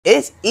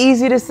It's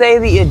easy to say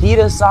the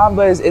Adidas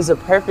Sambas is a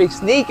perfect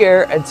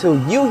sneaker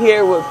until you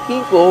hear what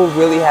people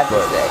really have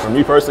to say. For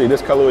me personally,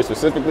 this colorway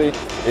specifically,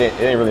 it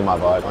ain't really my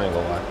vibe, I ain't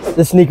gonna lie.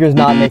 The sneaker's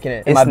not making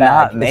it in my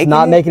bag. It's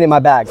not making it in my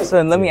bag.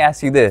 So let me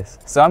ask you this.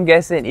 So I'm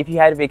guessing if you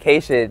had a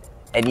vacation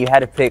and you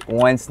had to pick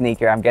one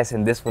sneaker, I'm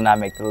guessing this will not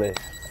make the list.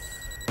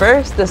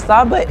 First, the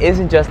Samba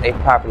isn't just a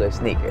popular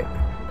sneaker.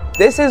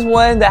 This is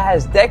one that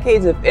has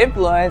decades of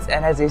influence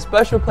and has a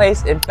special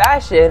place in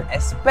fashion,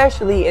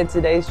 especially in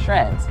today's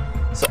trends.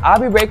 So I'll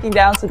be breaking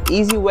down some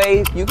easy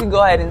ways you can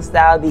go ahead and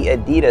style the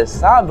Adidas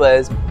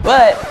Sambas,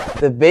 but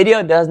the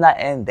video does not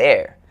end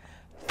there.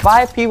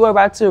 5 people are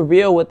about to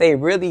reveal what they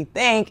really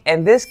think,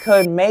 and this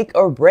could make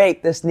or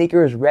break the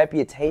sneaker's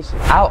reputation.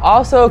 I'll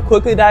also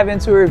quickly dive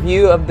into a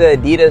review of the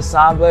Adidas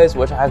Sambas,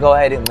 which I'll go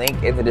ahead and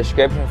link in the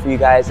description for you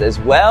guys as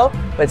well.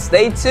 But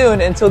stay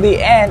tuned until the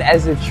end,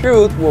 as the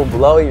truth will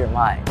blow your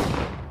mind.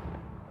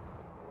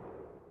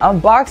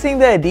 Unboxing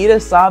the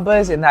Adidas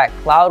Sambas in that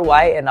cloud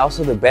white and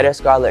also the better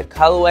scarlet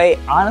colorway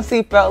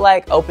honestly felt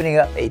like opening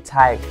up a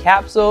time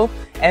capsule.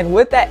 And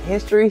with that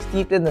history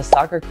steeped in the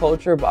soccer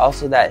culture but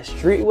also that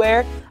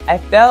streetwear, I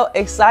felt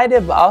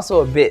excited but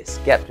also a bit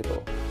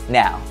skeptical.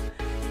 Now,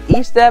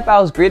 each step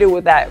I was greeted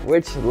with that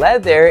rich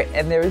leather,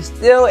 and there was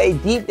still a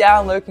deep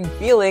down lurking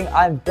feeling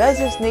on, does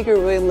this sneaker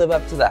really live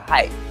up to the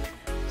hype?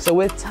 So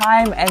with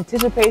time,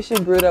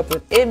 anticipation brewed up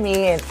within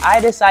me, and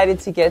I decided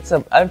to get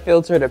some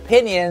unfiltered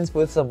opinions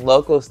with some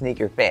local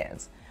sneaker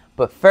fans.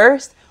 But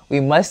first,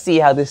 we must see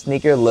how this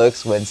sneaker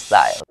looks when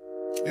styled.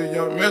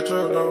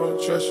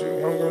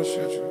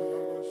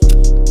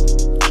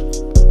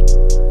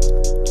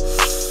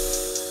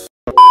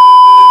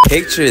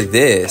 Picture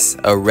this,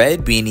 a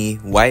red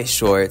beanie, white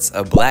shorts,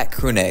 a black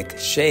crewneck,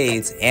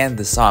 shades, and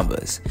the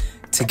Sambas.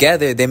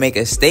 Together, they make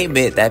a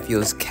statement that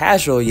feels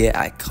casual yet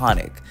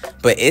iconic.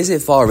 But is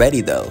it fall ready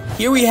though?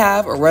 Here we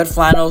have a red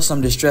flannel,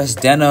 some distressed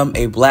denim,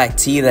 a black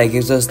tee that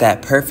gives us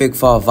that perfect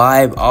fall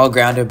vibe, all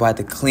grounded by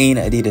the clean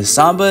Adidas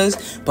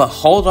Sambas. But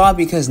hold on,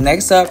 because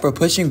next up, we're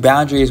pushing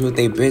boundaries with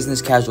a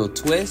business casual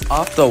twist.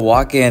 Off the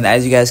walk-in,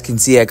 as you guys can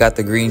see, I got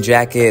the green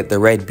jacket, the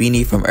red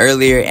beanie from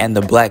earlier, and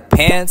the black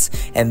pants.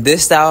 And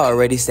this style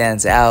already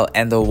stands out,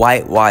 and the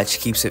white watch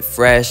keeps it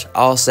fresh,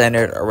 all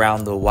centered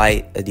around the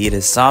white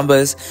Adidas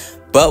Sambas.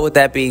 But with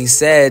that being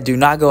said, do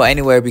not go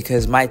anywhere,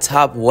 because my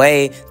top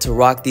way to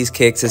rock these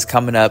kicks is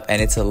coming up, and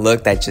it's a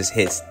look that just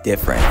hits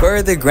different.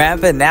 For the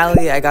grand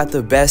finale, I got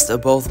the best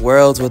of both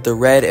worlds with the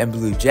red and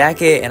blue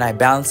jacket, and I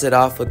balanced it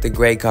off with the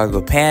gray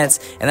cargo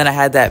pants, and then I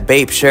had that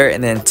Bape shirt,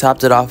 and then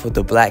topped it off with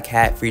the black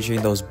hat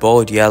featuring those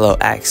bold yellow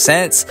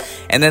accents.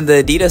 And then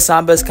the Adidas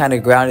Sambas kind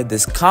of grounded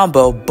this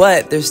combo,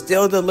 but there's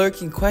still the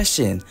lurking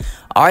question.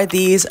 Are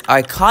these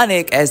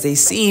iconic as they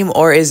seem,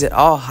 or is it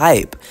all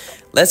hype?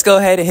 Let's go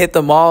ahead and hit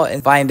them all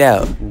and find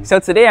out. So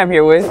today I'm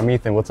here with... I'm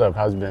Ethan, what's up?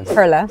 How's it been?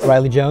 Perla.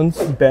 Riley Jones.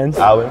 Ben.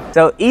 Alan.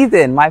 So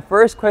Ethan, my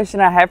first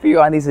question I have for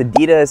you on these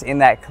Adidas in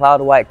that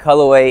cloud white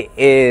colorway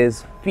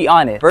is, be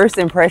honest, first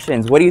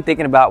impressions, what are you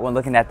thinking about when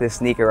looking at this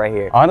sneaker right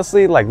here?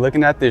 Honestly, like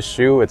looking at this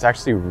shoe, it's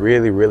actually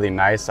really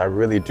nice. I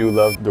really do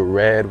love the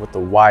red with the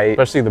white,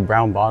 especially the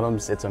brown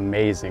bottoms. It's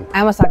amazing.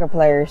 I'm a soccer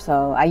player,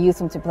 so I use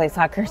them to play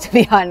soccer, to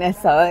be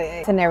honest. So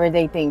it's an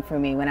everyday thing for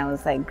me. When I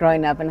was like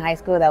growing up in high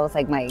school, that was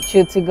like my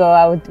shoe to go.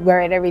 I would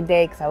wear it every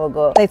day because I would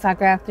go play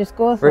soccer after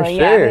school. So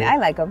yeah, I mean, I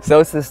like them.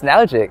 So it's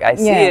nostalgic. I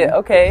see it.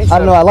 Okay. I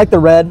don't know. I like the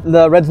red.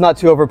 The red's not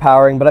too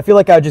overpowering, but I feel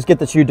like I would just get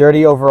the shoe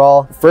dirty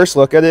overall. First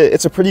look at it,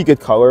 it's a pretty good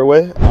colorway.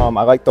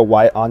 I like the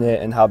white on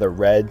it and how the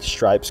red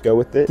stripes go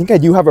with it. I think I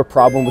do have a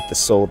problem with the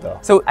sole though.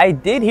 So I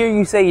did hear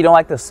you say you don't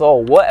like the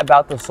sole. What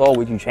about the sole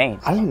would you change?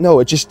 I don't know.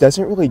 It just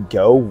doesn't really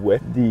go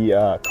with the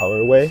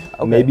colorway.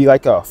 Okay. Maybe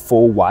like a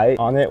full white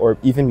on it, or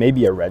even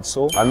maybe a red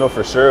sole. I know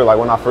for sure, like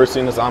when I first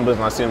seen the Sambas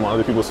and I seen them on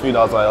other people's feet,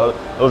 I was like, oh,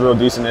 those are real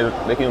decent.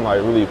 They can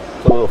like really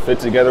put a little fit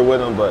together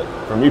with them. But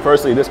for me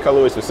personally, this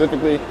colorway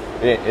specifically,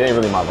 it ain't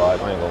really my vibe,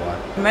 I ain't gonna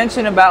lie. You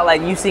mentioned about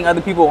like you seeing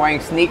other people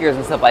wearing sneakers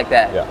and stuff like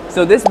that. Yeah.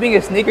 So this being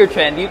a sneaker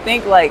trend, do you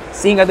think like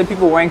seeing other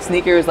people wearing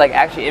sneakers like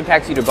actually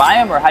impacts you to buy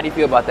them, or how do you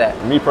feel about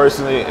that? Me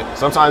personally,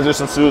 sometimes there's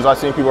some shoes I've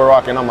seen people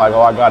rocking, I'm like,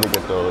 oh, I gotta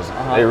get those.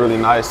 They're really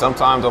nice.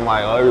 Sometimes I'm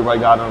like, oh, everybody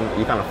got them.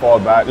 You kind of fall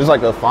back. There's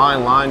like a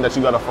fine line that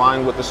you gotta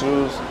find with the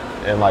shoes,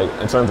 and like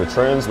in terms of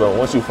trends, but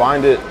once you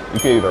find it, you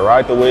can either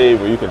ride the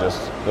wave or you can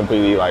just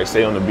completely like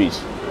stay on the beach.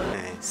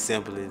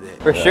 Simple as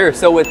that. For sure.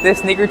 So with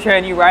this sneaker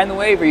trend, you riding the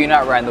wave or you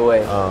not riding the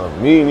wave?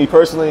 Me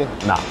personally,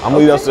 nah. I'm gonna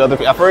leave those to other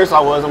people. At first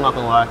I'm not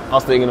gonna lie. I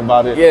was thinking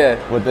about it.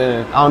 Yeah. But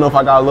then I don't know if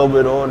I got a little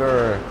bit older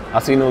or I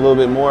seen them a little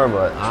bit more,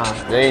 but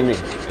they ain't me.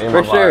 They ain't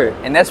For sure.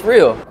 vibe. And that's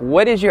real.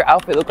 What does your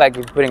outfit look like if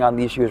you're putting on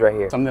these shoes right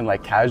here? Something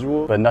like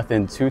casual, but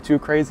nothing too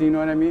crazy, you know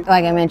what I mean?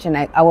 Like I mentioned,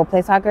 I will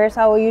play soccer,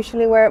 so I will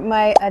usually wear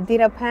my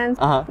Adidas pants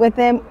with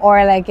them,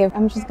 or like if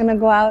I'm just gonna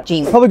go out,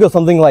 jeans. Probably go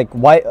something like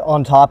white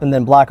on top and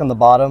then black on the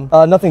bottom.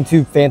 Nothing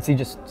too fancy,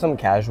 just something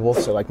casual.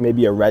 So like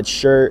maybe a red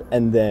shirt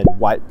and then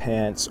white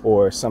pants,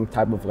 or some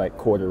type of like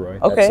corduroy.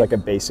 Okay. That's like a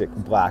basic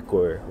black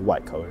or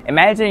white color.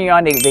 Imagine you're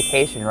on a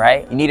vacation,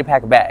 right? You need to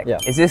pack a bag. Yeah.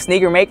 Is this this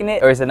sneaker making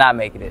it or is it not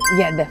making it?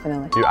 Yeah,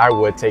 definitely. Dude, I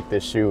would take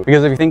this shoe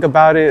because if you think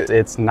about it,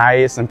 it's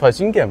nice, and plus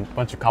you can get a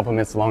bunch of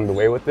compliments along the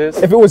way with this.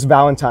 If it was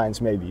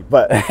Valentine's, maybe,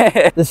 but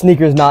The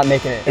sneaker's not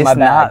making it in my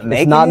bag.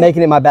 It's It's not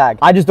making it in my bag.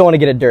 I just don't want to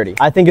get it dirty.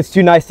 I think it's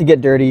too nice to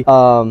get dirty.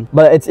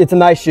 But it's a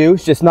nice shoe.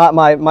 It's just not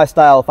my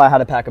style if I had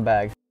to pack a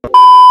bag.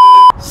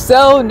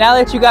 So now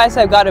that you guys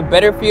have got a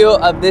better feel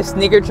of this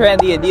sneaker trend,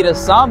 the Adidas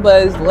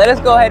Sambas, let us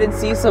go ahead and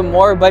see some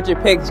more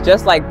budget picks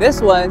just like this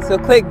one. So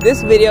click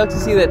this video to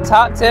see the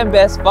top 10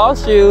 best fall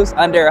shoes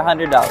under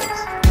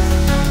 $100.